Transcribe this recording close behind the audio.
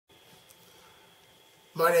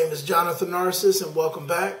My name is Jonathan Narcis, and welcome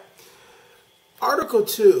back. Article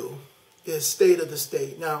 2 is State of the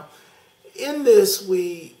State. Now, in this,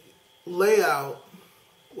 we lay out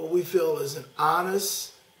what we feel is an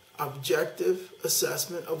honest, objective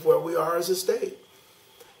assessment of where we are as a state.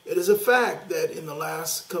 It is a fact that in the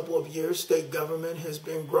last couple of years, state government has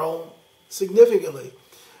been grown significantly.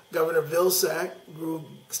 Governor Vilsack grew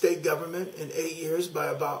state government in 8 years by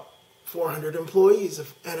about 400 employees,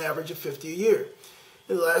 an average of 50 a year.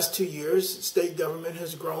 In the last 2 years, state government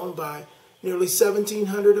has grown by nearly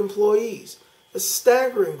 1,700 employees. A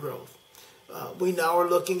staggering growth. We now are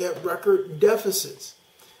looking at record deficits.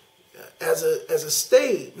 As a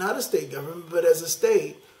state, not a state government, but as a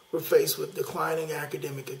state, we're faced with declining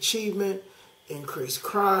academic achievement, increased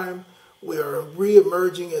crime. We are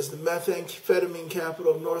reemerging as the methamphetamine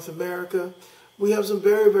capital of North America. We have some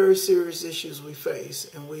very, very serious issues we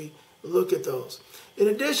face, and we look at those. In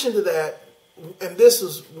addition to that, and this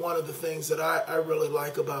is one of the things that I really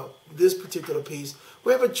like about this particular piece,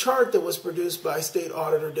 we have a chart that was produced by State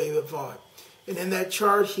Auditor David Vaught. And in that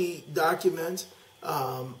chart, he documents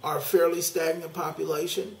our fairly stagnant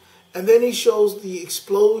population. And then he shows the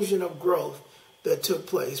explosion of growth that took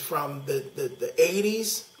place from the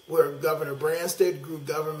 80s, where Governor Branstad grew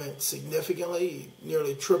government significantly,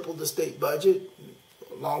 nearly tripled the state budget,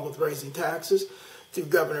 along with raising taxes, to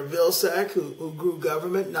Governor Vilsack, who grew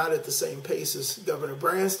government, not at the same pace as Governor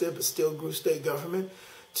Branstad, but still grew state government,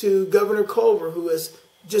 to Governor Culver, who has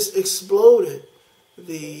just exploded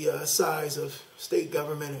the size of state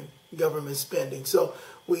government and government spending. So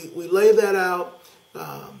we lay that out.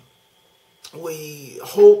 We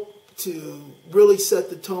hope to really set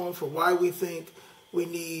the tone for why we think we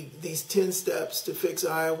need these 10 steps to fix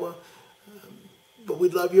Iowa. But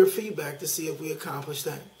we'd love your feedback to see if we accomplish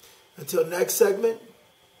that. Until next segment,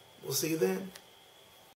 we'll see you then.